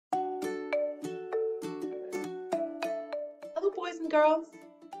boys and girls.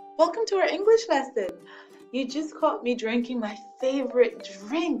 Welcome to our English lesson. You just caught me drinking my favorite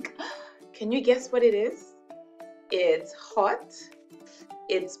drink. Can you guess what it is? It's hot,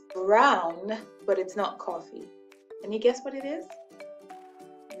 it's brown, but it's not coffee. Can you guess what it is?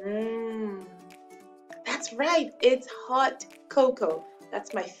 That's right, it's hot cocoa.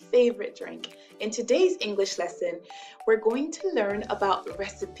 That's my favorite drink. In today's English lesson, we're going to learn about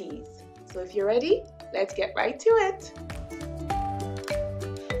recipes. So if you're ready, let's get right to it.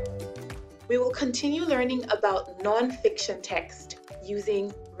 We will continue learning about non-fiction text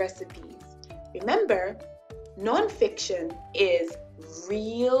using recipes. Remember, non-fiction is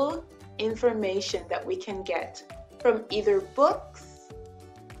real information that we can get from either books,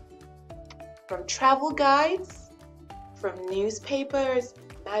 from travel guides, from newspapers,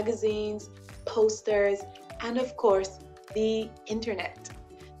 magazines, posters, and of course, the internet.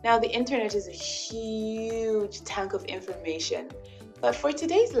 Now, the internet is a huge tank of information, but for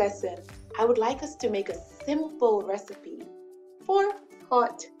today's lesson, I would like us to make a simple recipe for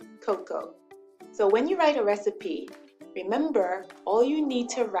hot cocoa. So when you write a recipe, remember, all you need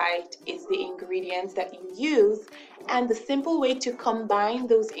to write is the ingredients that you use and the simple way to combine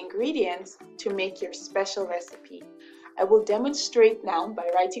those ingredients to make your special recipe. I will demonstrate now by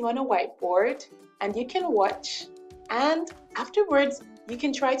writing on a whiteboard, and you can watch, and afterwards you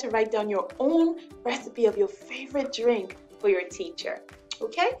can try to write down your own recipe of your favorite drink for your teacher.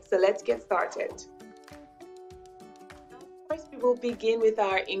 Okay, so let's get started. First, we will begin with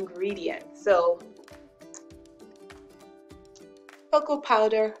our ingredients. So, cocoa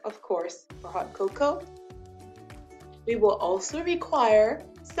powder, of course, for hot cocoa. We will also require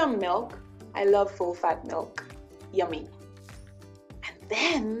some milk. I love full-fat milk. Yummy. And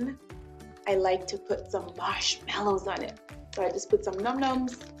then, I like to put some marshmallows on it. So I just put some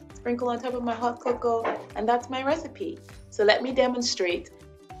num-nums, sprinkle on top of my hot cocoa, and that's my recipe. So let me demonstrate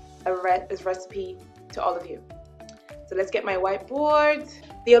this recipe to all of you. So let's get my whiteboard.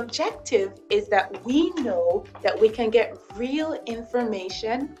 The objective is that we know that we can get real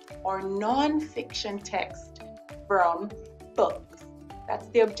information or non-fiction text from books. That's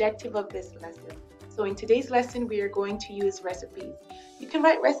the objective of this lesson. So in today's lesson, we are going to use recipes. You can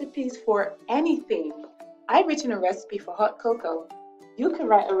write recipes for anything. I've written a recipe for hot cocoa. You can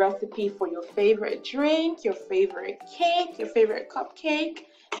write a recipe for your favorite drink, your favorite cake, your favorite cupcake.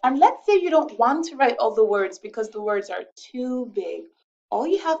 And let's say you don't want to write all the words because the words are too big. All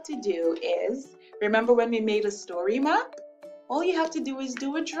you have to do is, remember when we made a story map? All you have to do is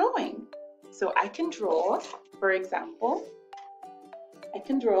do a drawing. So I can draw, for example, I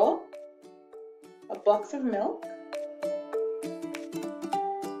can draw a box of milk.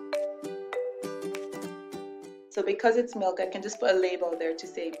 So because it's milk, I can just put a label there to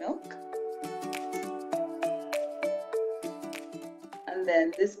say milk. And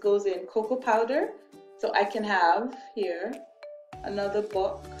then this goes in cocoa powder. So I can have here another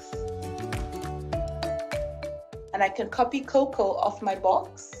box. And I can copy cocoa off my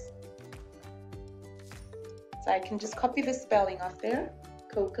box. So I can just copy the spelling off there,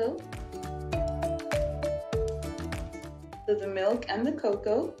 cocoa. So the milk and the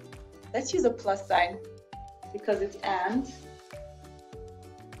cocoa. Let's use a plus sign because it's and.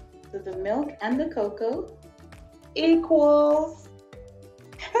 So the milk and the cocoa equals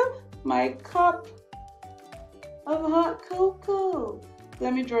my cup of hot cocoa.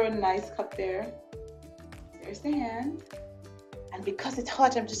 Let me draw a nice cup there. There's the hand. And because it's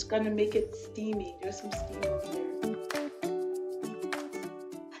hot, I'm just gonna make it steamy. There's some steam over there.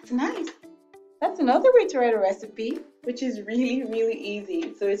 That's nice. That's another way to write a recipe, which is really, really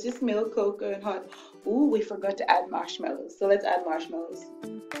easy. So it's just milk, cocoa, and hot. Ooh, we forgot to add marshmallows. So let's add marshmallows.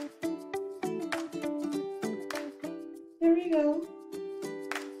 There we go.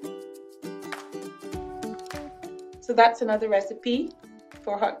 So that's another recipe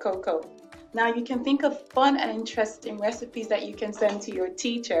for hot cocoa. Now you can think of fun and interesting recipes that you can send to your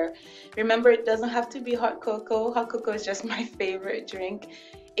teacher. Remember, it doesn't have to be hot cocoa. Hot cocoa is just my favorite drink.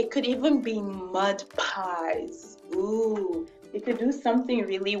 It could even be mud pies. Ooh, you could do something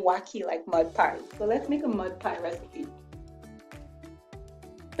really wacky like mud pies. So let's make a mud pie recipe.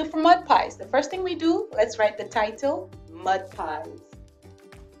 So for mud pies, the first thing we do, let's write the title, mud pies.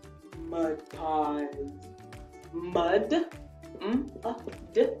 Mud pies. Mud.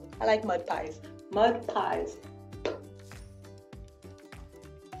 I like mud pies. Mud pies.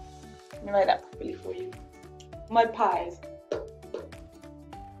 Let me write that properly for you. Mud pies.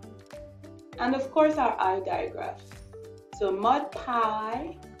 And of course our eye diagraph. So mud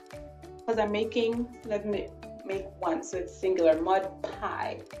pie, because I'm making, let me make one so it's singular, mud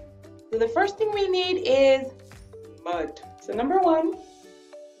pie. So the first thing we need is mud. So number one,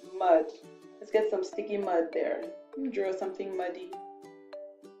 mud. Let's get some sticky mud there. Draw something muddy.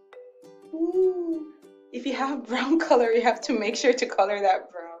 Ooh. If you have brown color, you have to make sure to color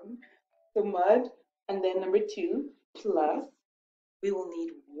that brown. So mud. And then number two, plus we will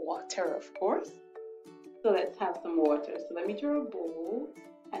need water, of course. So let's have some water. So let me draw a bowl.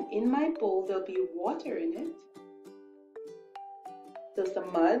 And in my bowl, there'll be water in it. So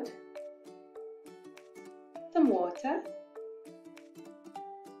some mud, some water.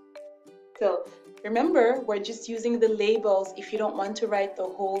 So remember, we're just using the labels if you don't want to write the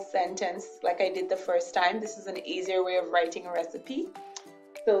whole sentence like I did the first time. This is an easier way of writing a recipe.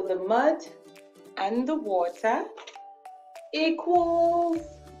 So the mud and the water equals,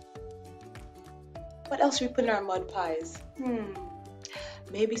 what else should we put in our mud pies?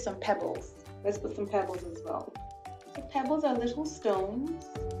 Maybe some pebbles. Let's put some pebbles as well. So pebbles are little stones.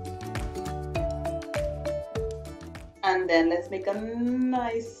 And then let's make a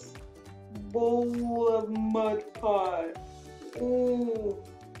nice bowl of mud pie. Ooh,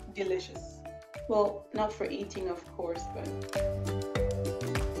 delicious. Well, not for eating, of course, but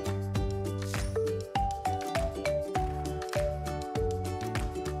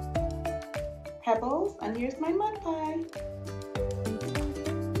pebbles, and here's my mud pie.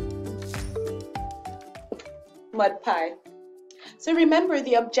 Mud pie. So remember,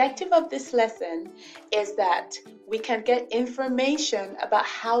 the objective of this lesson is that we can get information about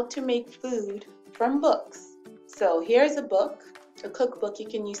how to make food from books. So here's a book, a cookbook you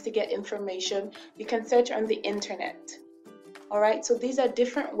can use to get information. You can search on the internet. All right, so these are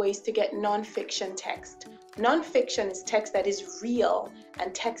different ways to get nonfiction text. Nonfiction is text that is real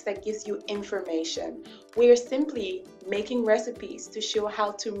and text that gives you information. We are simply making recipes to show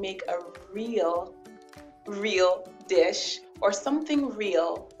how to make a real dish or something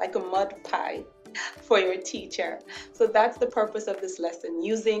real like a mud pie for your teacher. So that's the purpose of this lesson,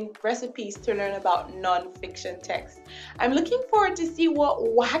 using recipes to learn about non-fiction text. I'm looking forward to see what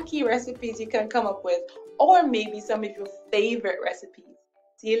wacky recipes you can come up with, or maybe some of your favorite recipes.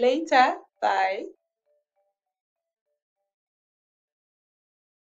 See you later. Bye.